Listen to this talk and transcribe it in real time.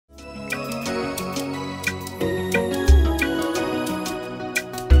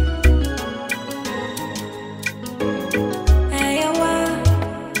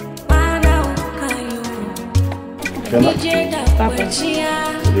Papa.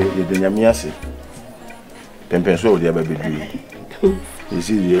 The Yamiasi. Pempenso, the baby. You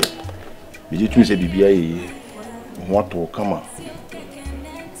see, you say BBA. What to come up?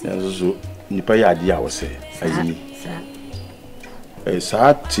 So, Nipa idea was say, I see. A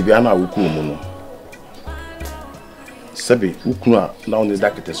sad Tibiana Ukumono. Sabi, Ukuna, now the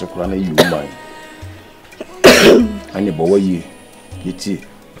doctor so crana you mine. And the boy ye, Yeti.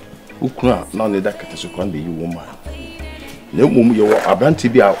 Ukuna, now the doctor so crana you woman. No mum, you are brand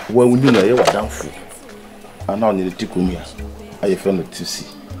Tibia, where we knew you were down for. And now the Tikumia. I found the Tipsy.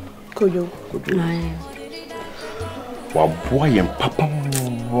 Koyo. Wa boy and papa.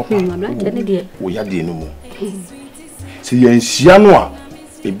 We had no more. See, Yansianoa,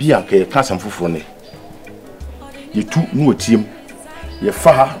 a bianca, cousin for ne. You two no team. Your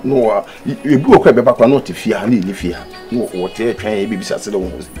far no, you broke a back not if you need if you know what a train baby sat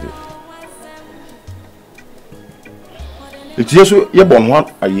alone was. It's just your born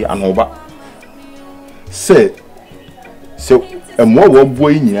one, a year and over. Say, so a more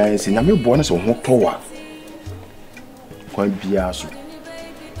boy in your eyes, and I'm your bonus on what tower. Quite biasu.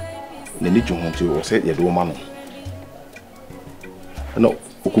 The nature home to was said, your man. No,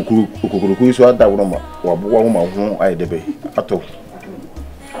 Okuku so that woman, or woman whom I debate at all.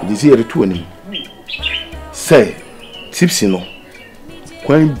 It is here to 20. Say, Tipsy no,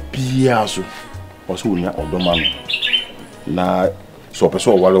 Queen Piasu, or so near of the man. Na so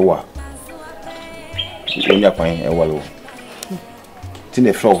person wallowa. When you're paying a wallow.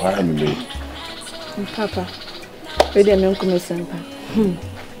 Tina flow her me. Papa, ready and come sampa.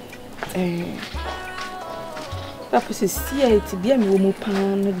 Papa says, see, it's be a woman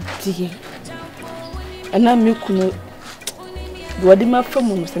pan, dear. And I'm milking. Do I demand from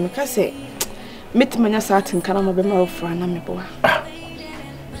Mrs. Macasset? Meet my satin can I be my friend? I'm a boy.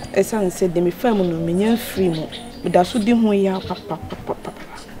 A son said, they may family minion free mo, but that's what dim way out, papa.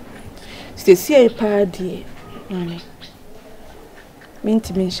 Stay, see a party, Mammy. Mean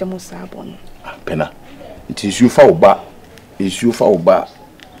to mention Mosabon. Penna, it is you foul bar, it's you foul bar,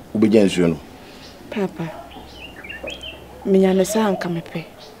 who begins you. Papa. Minyane come pay.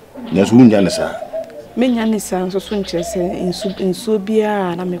 Yes, who Janessa? Minyane so soon in so beer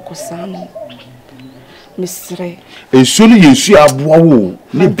and I make a son. Miss Ray. And soon you see a bow,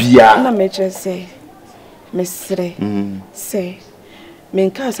 Libya. And I may just say, Miss Ray, say,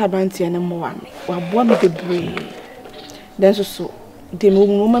 Minkas Abanti and a more, or one of the brave. Then so, the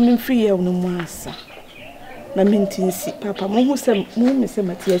woman free on the master. My mintin Papa, who said, Moon is a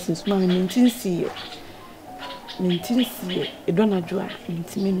Matthias and smile mintin see you. Mintinsi, a donna joy,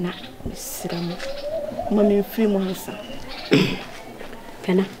 mintimina, Miss Mammy free monster.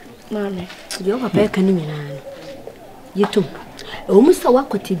 Penna, Mammy, you're a bear canning. You too. Almost a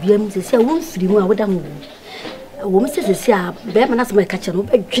walk with TBM to say, I won't see you. I would have a woman says, yeah, Bearman as my catcher, no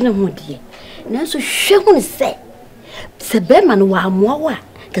bad general dear. Now, so she won't say, Sir Bearman, why more,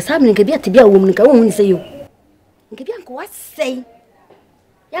 because I'm going to be a woman, I won't say you. Give you what say?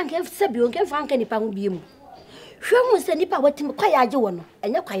 Young have said you can find any pound beam. Sure, was any power to quiet you and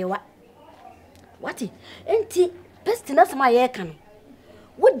your quiet what? Auntie, pesty, that's my air can.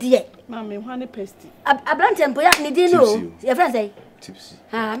 What dear, Mammy, honey pesty. A blunt and boy, I didn't know. Your friends say, Tipsy.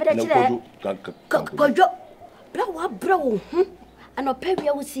 Ah, but I blow up, bro, and no pay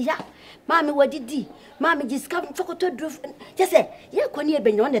will see ya. Mammy, what did he? Mammy just come for to do. Just say, you're going to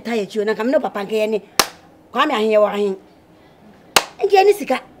be on the tire, you and I'm no papa any. Come here, or him. And Jennifer,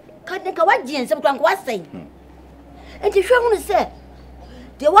 can't think of what Jen some was saying. And the show said,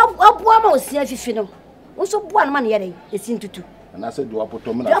 the one was here if you know. Also, one money is into two. And I said, do I put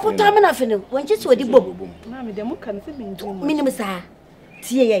Tomina when she saw the book? Mammy, the moon can see me. Minimus,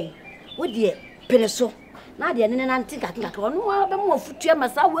 T.A. Would dear, Peneso. Now, the auntie got like one more foot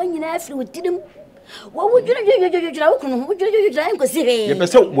myself when you actually with him. What would you do? Would you drink?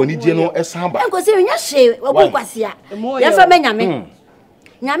 Because when you general as Samba, I was hearing your shame. What was here? Yes, I mean,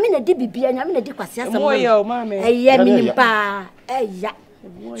 Yamina did be a Yamina de Quasia, Mammy, a yamin pa, a ya.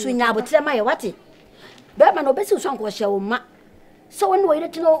 So now, but tell my what it. Berman obesu song was your ma. So when we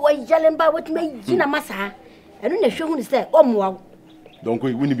to know why yelling by what made Gina Massa, and when the show is there, wow. Don't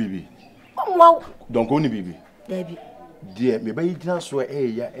go, Winnie Bibi. Wow, don't go, Bibi. Debbie. Dear, maybe you can't swear a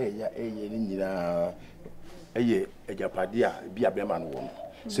Japadia, be a Berman one.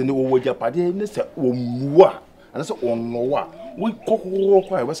 Send the word Japadia, and it's a moi, and that's all no one. We cook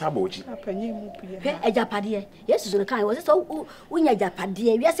quite was about you. A Japadia, yes, the kind was so when a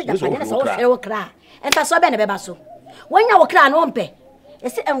Japadia, yes, a Japadia, so fair cry, and for so many bebasso. When you cry, won't pay.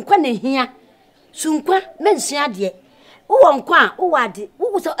 Yes, I'm quite here. Soon, mention dear. won kwa wo wade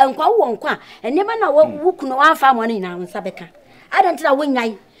wo so enkwa wo won kwa enema na wo kuno wanfa mo na nsa beka adent na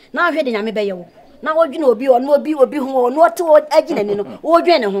wonyai na ahwe de nyame beye wo na wodwene obi obi ho no te agina ni no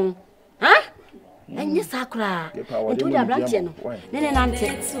wodwene ho ha enye sakura nti wo abrantie no ne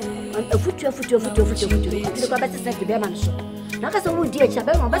nante afutu ati ko beta se be man so na ka so wo di acha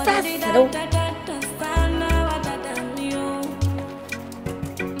be mo beta se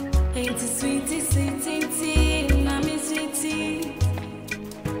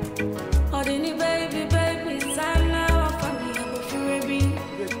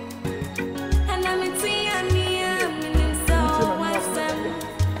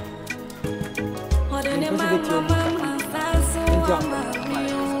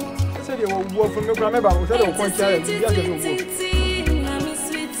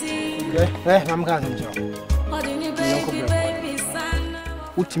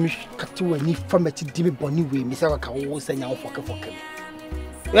Utimi kati wani famati dimi boni we mi sa ka wo sanya wo foke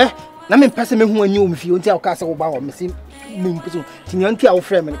na me pese me hu anyi o mi fi onti aka se wo ba wo me si me mpuso tinyanti a wo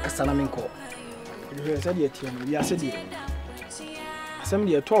frɛ me kasa na me nko se de tie no ya se de asem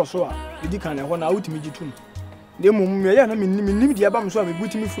de to so a idi kan na ho na utimi gitum de mum me ya na me nim de aba me so a me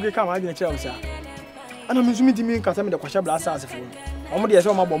butimi fuke ka ma agene kira wo sa ana me so me dimi kasa me de kwahya bla asa asefo omo de ye se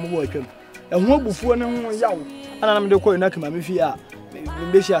o ma bo mo bo atwam ehun abufuo ne ho yawo ana na me de ko na kama me fi a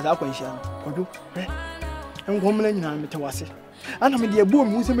be shi asa akwanhia kodu enkomle nyina me tewase ana me de abo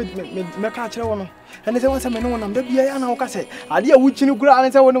me se me ka kire wo no ene se won se me ne wonam da bia ya na wo ka se ade a wuchini kura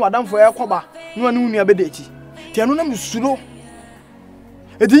ane se wo ne wadamfo ya koba no ane unu abeda echi ti anu na me suro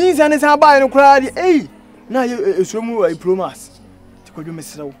edin se ane se aba ne kura ade na ye esuro mu ai promise ti kodu me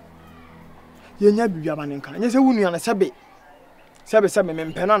serewo ye nya bibia ba ne nka nye se wunu ya na sebe me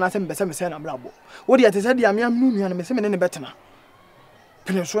mpena na se mbese me se na brabo wo de ate se de amia me unu ya na me se me ne betena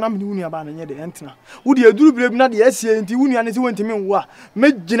pene so na me wunu ya ba na nye de entena wo de aduru bire bi na de asie nti wunu ya ne se wontimi wo a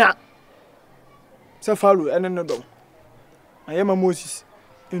megina se falo ene no do ayema Moses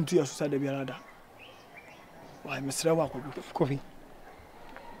entu ya so sa da biara da wa me sere wa kodu kofi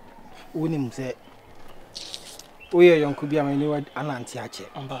wonim se oye yonko bia ma ni wa ananti ache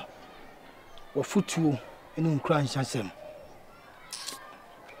amba wa futuo ene nkura nhyasem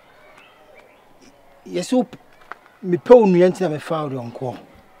yeso me pe onua ntina me fa yonko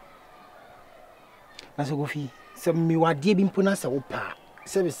na se kofi se mi wade bi mpona se wo pa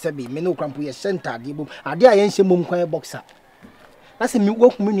sebe me no krampo ye center de bom ade a ye nhye mom kwan boxer na se mi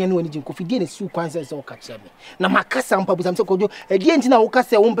wahu me nua ne wani jin kofi de na si kwan se o ka kire me na makasa mpa busam se kojo ade ntina wo ka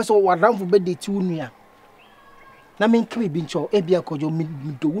se wo mpe so wadamfo be de ti unua na me nkwe bi ncho e bia kojo mi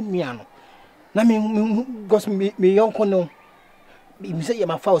do unua no na me gos me yonko no mi se ye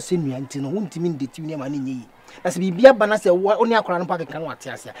ma fa o se nua ntino wontimi de ti unua ma ne nyi na se bibia bana se oni akora no pa keka no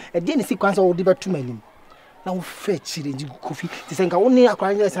ate ase ade ne si kwan se wo de betu manim na wo fe chire nji kofi ti se nka woni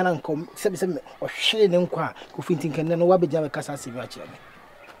akora nje sana nka sebe o hwere ne nkwa kofi ntinka ne no wa beja me kasa se bi a kire me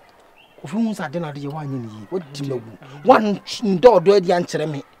kofi hu sa de na de ye wa anya ne yi wodi magu wan ndo adi an kire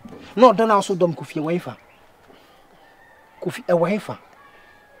me na odo na so dom kofi e wanfa kofi e wanfa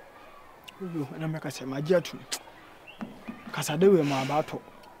yo na me kasa ma jiatu kasa de we ma ba to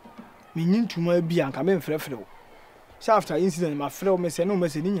me nyintuma bi anka me mfrefre wo so after incident ma frɛ wo me se no me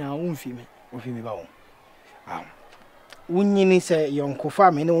se ni nyina wo mfi me ba wo wunyini se yonko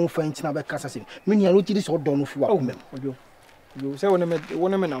fa me ne won fa ntina be kasa se me nia ro tiri so do no fi wa komem ojo se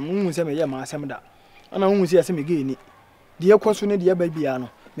wona me na mun se me ye ma asem da ana hun se ase me ge ni de ekoso ne de ba bia no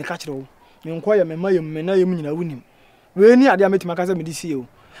me ka kire wo me nko ye me mayem me na yem nyina wunim we ni ade ametima kasa me di sie o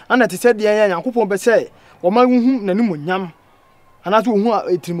ana te se de ya Yakobon be se wo ma hu nanim onyam ana so hu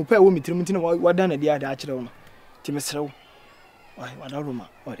etirimu pa wo metirim ntina wada na de ade a kire wo no ti me serewo ai wadaroma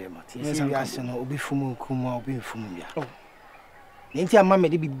ode ma ti se bi ase no obi fumu kuma obi fumu bia nti ama me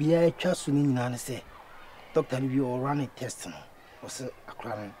de bibia atwa so ni nyina ne se doctor bi o run a test no o se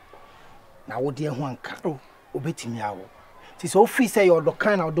akra no na wo de ho anka obetimi awo ti so free say your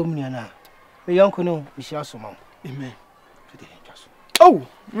dokan na odomnia na me yonko no bi sha so ma amen today atwa so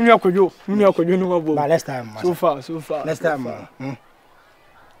munu akwadwo no wabo ba last time so far next time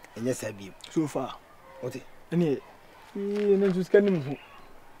enye sabi so far oti ene ne juskanim hu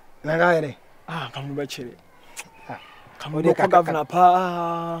na gaire kamu ba chire kamu ko governor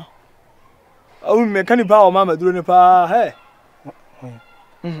pa au mekani pa o mama duro ne pa he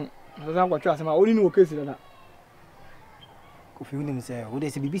za kwa twa sema oni ni okesi na kofi unim se wo de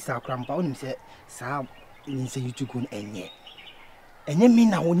se bibi sa krampa unim se sa ni se YouTube kon enye mi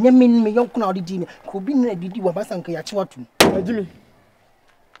na wo nye mi me yonko na odi di ko bi na didi wa basanka ya chiwatu ajimi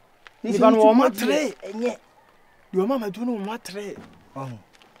ni ban wo matre enye yo mama duro no matre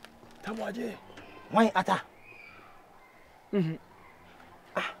tabaje why ata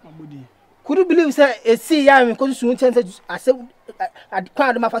Abudi. Could you believe say a see ya me cause soon chance I said I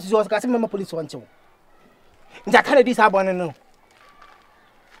quite my first was got some police want you. That kind of this abon no.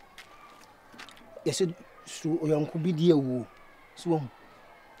 Yes, so young could be dear woo. So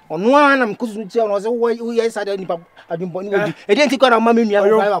on one I'm cause you was away yes I didn't I've been born. I didn't think on mammy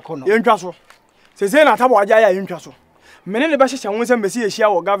near corner. In Castle. Say na tabo aja in Castle. Many the best and when see a share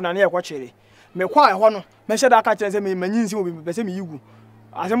or governor near Quachere. Me quite one, measure that catch and say me means will be the you.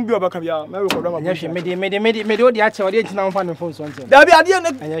 I am be about Cabia, Mary Cordova. Yes, she made the actual didn't now find the phone. There be a dear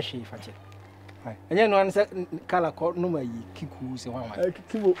and yes, she fetched. And then one said, Cala called no my Kiku,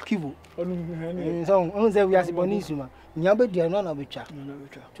 Kivu. So, we are Bonissima. Nyabed, you are none of which are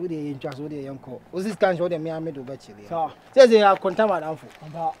 2 days in just with a young call. Was this kind of the mere middle bachelor? Says they are contaminated.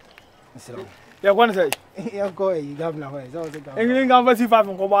 You're going to say, you're going, Governor. And Governor 5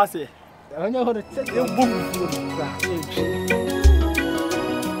 from Kobasi. I know how to set your book.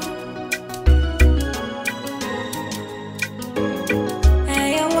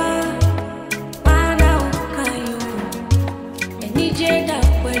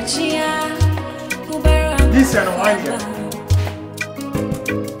 This and one year.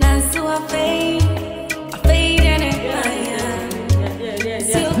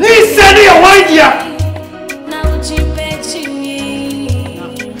 Listen to your 1 year.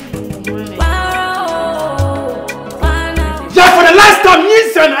 Yeah, for the last time,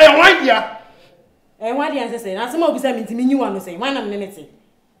 listen to your 1 year. And what the answer say? Now, some of us are you want to say, 1 minute.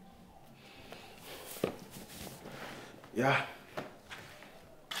 Yeah.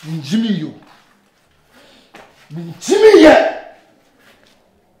 Jimmy, you. Jimmy, yeah.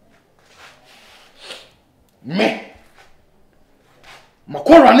 Me.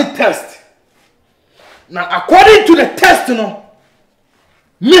 Makorani test. Now, according to the test, you know,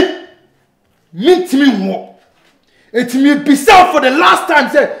 me Timmy wo. It me be for the last time.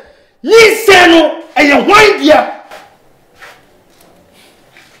 Say, you say no, and you wind here.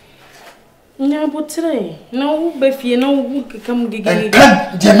 No, but today, no, Beffy, no, come gig. And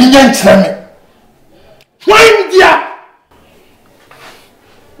come, Jaminian Trammy. Why, dear?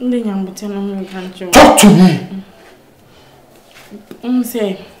 The young Button can't Talk to me.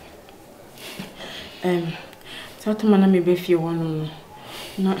 Say, Tatamana may Beffy one.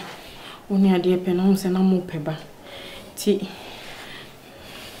 Not only Adeapena and I'm peba. Tea.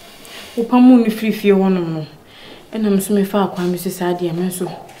 Upamuni free fear one. And I'm so far, Mrs. Adia Meso.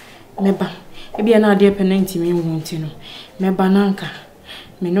 Meba. Ebi na Adeapena ntimi wonti no me bananka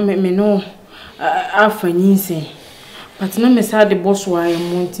me no afa nyinse but na me sa de boss wa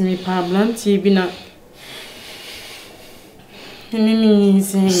mo ntimi pa blanti bi na ni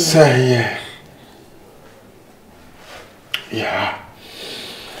nyinse say yeah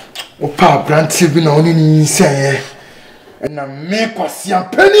o pa blanti bi na oni nyinse na me kwasi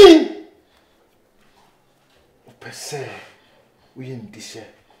ampani o pese we ndise.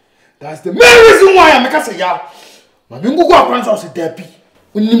 That's the main reason why I'm making say yeah. My bingo go across house is derby.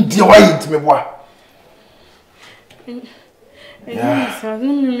 We need the way into me boy. Yeah. So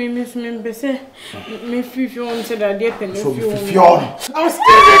me say me feel on say that Adeapena feel. I'm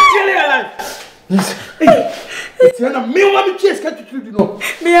still killing alive. It's na me want me chase can't you know.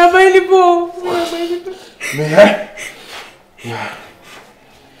 Me available. Me yeah.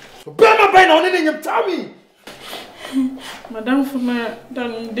 So be my brain on in your tummy. Madame for my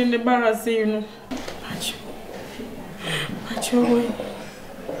done the barra say you know. Macho way.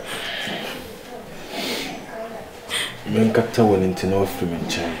 Men captain will into no film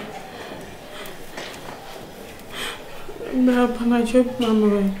chair. Brapa na chop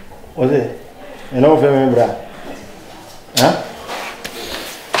mama. Was it? You know film bra. Huh?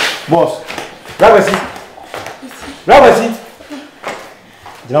 Boss. Rabasi.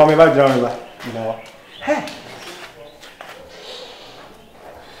 You know me back. You know. Hey.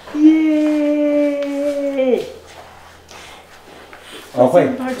 Yay! Okay,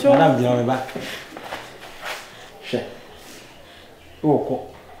 madam, you know me back. Share.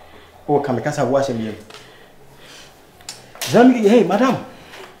 Oh, come because I wash him. Zamili, hey, madam.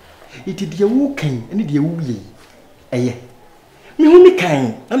 It is the walking and the wooly. Eh, me only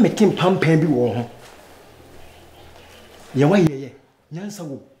kind. I'm making pump and be warm. Yawa,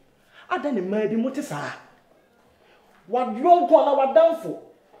 Yansa. I done a maybe motor. What you want to down for?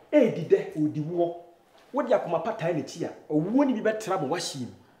 Eh, did that or the war? What you come apart time here? Or won't be better trouble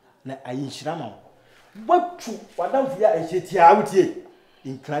washing? Na Ayishama. What true? What down here? I said, out here.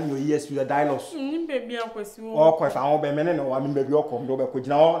 Incline your ears to the dialogue. Baby, I was or quite found by men or I mean, baby, or come over. Could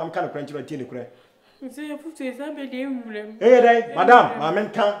now I'm kind of crunchy by tea. Say, I put to his baby. Hey, madam, my men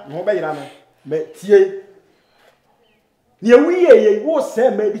can't obey Rama. But tea. Near we wo say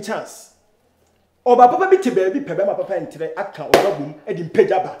maybe chance. Oba papa bi te baby pebe ma papa entere aka odabum e di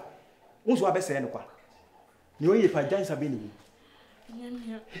mpagaba. Wonso abese no kwa. Ne oye pa jansa be ni.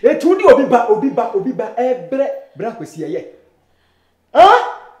 Etudi obi ba ebre bra kwesi ye.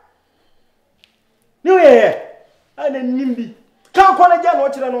 Ne oye ana nimbi. Ka kwa na ja no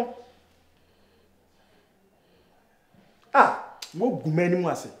kire no. Mo gumani mu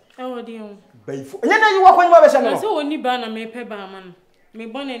ase. Odi o. Bayifo. Enya na yi wakwa nyima be sha no. Na so oni ba na me pe ba man. Me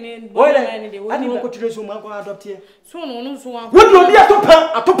bonne ne de woni ba. Ko tire so man ko adopt here. So no so wan. Wo do bi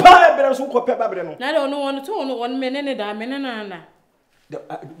atopa e bere so ko pe ba bere no. Na de ono won to ono won me ne da me ne na.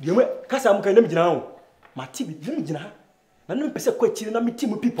 De me kasa am kan na mi gina ho. Ma ti bi mi gina ha. Na no pese ko akiri na mi ti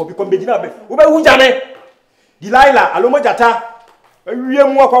mu people bi ko be gina be. Wo be hu jane. Delilah alomo jata. Wie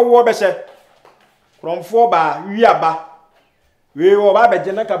mu akwa wo be se. Kromfo ba wi aba. We wo ba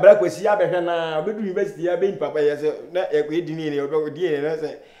beje na kabra kwesi ya behwe na obedu university ya be papa ye se na edini ne odie ne na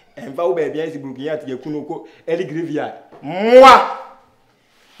se emfa wo ba bia si burukin ya te yakunu ko eli grivia mwa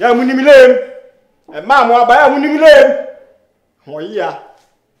ya munimilem ma mo aba ya munimilem ho ya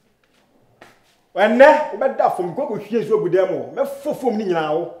wanne obeda fom ko hwie so budem mo me fofom ni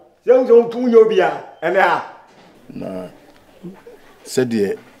nyina wo se unzo tunye obi a ene ha na se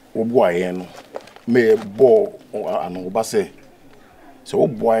de wo boaye no me bo anu ba se so wo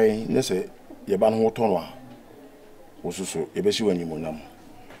boy ne se ye ba no to no a wo susu ye be si wani monam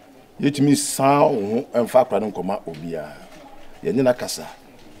yetimi san wo emfa akra no nkoma obia ye ne na kasa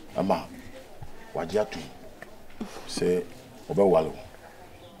ama waje atu se oba walo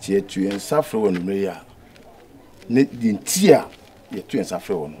tie tu ensafre wonu me ya ne dintia ye tu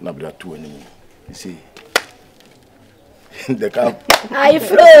ensafre wonu na bra tu ani see the cap I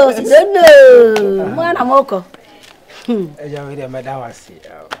froze no mwana moko eja we dey madam wasi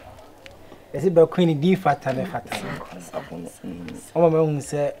esi be queen di fatane o ma hu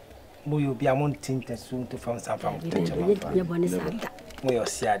se mo yo bia mo tinte su to fam sa fam ye boni sata mo yo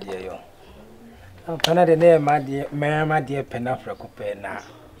si ade yo pana de na ma de pena frako pe na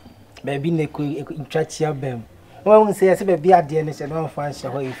be bi ne ko intwachia bem o hu se esi be bia de ne se no fa nse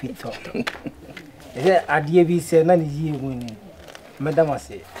ho ifito ese ade bi se na ni yi hu ni madam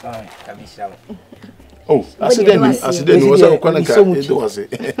wasi kabisha oh, accident was a chronic. It was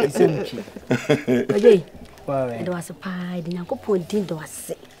it. It was a pie, the Yankopon did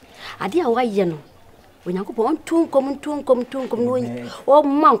was. I dear, why, you know, when Yankopon come, oh,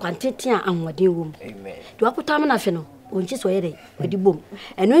 Mount Quantitia and what you room. Do I put time enough, you know, when she's ready with the boom.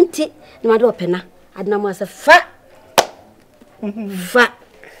 And when tea, no matter penna, I'd now was a fat,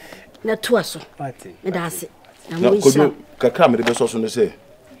 not to us. And that's it. And we shall come the best also to say,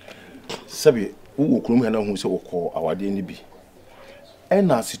 Sabi. Wo krum hena hu se wokọ awade ni bi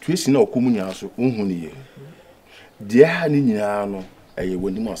na situation na okomunya so hu ni ye de ha ni nyina no eye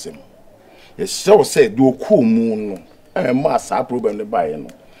wonim asem ye show say de okomu no ma sa problem ne bae no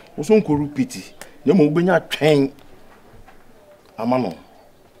wo so nko repeat ye mo benya twen ama no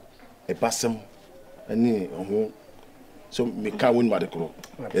e basem ani ho so me ka woni ma de kro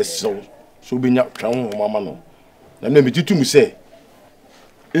ye so benya twen ho ama no na me bititum say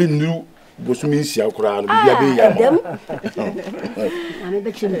enu Bosumi si akura no bia be ya dem na me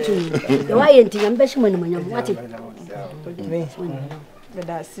be chimtu the why enti na be shimo no nyam wati me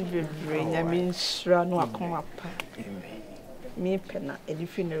da si bebre nya me nshira no akoma pa me pena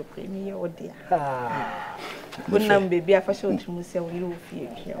edifi no kre me ye odia bunam bebi afa sho ntimu se wo yo fie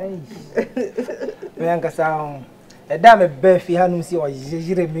me ankasa e da me be fi hanu si o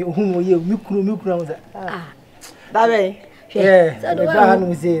jire me hu ye mi kuru mo da be ba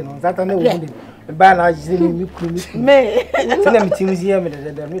hanu si no zata na wo ba na jire mi kuru me tena mi timu si ya me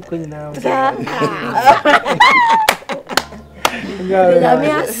da mi ko nyina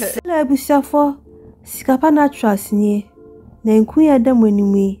la busiafo sikapa naturals ni na nku ya da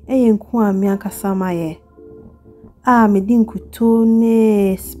monimi nku a me akasa maye me di nkuto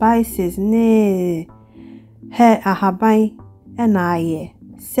ne spices ne he ahaban na aye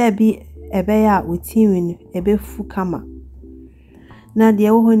sebi ebe ya otinwin ebe fu kama na de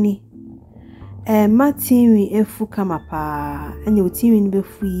wo ni matinwin efu kama pa anya otinwin be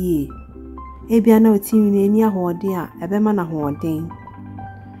fu yi ebia na otinwin eni ahoden a ebe ma na ahoden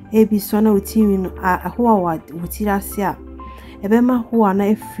ebi so na otinwin ahoa wa wutirase a ebe ma hoa na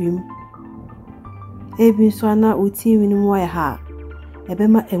efrim ebi so na otinwin mo ya ha ebe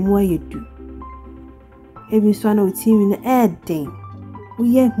ma emu ayedu ebi so na otinwin eden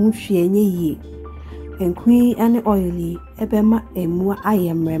uye hu hwe enye yi enkui ane oily ebe ma emu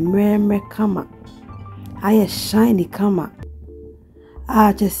aye mremremre kama aye shiny kama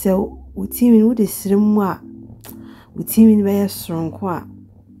chese otinwin wo de siremu a utimi ni be soronko a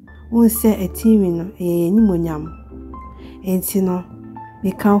unse etimi no nimonyam enti no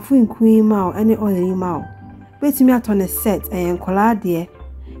me kanfu nkui ma o ene oil ma o betimi atone set enkola de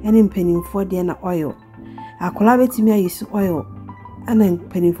ene mpanimfo de na oil akola betimi ayusu oil ana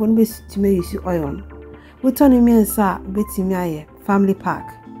mpanimfo no betimi ayusu oil wotone miensa betimi aye family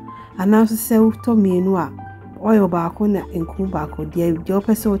pack ana so se wuto mienu a oil baako na enku baako de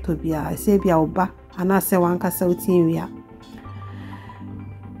opese otobia se bia oba ana se wanka sa utimi a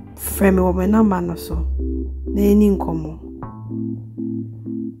frame wo me number no so na eni nkomo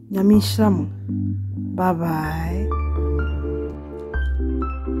nyami shram bye bye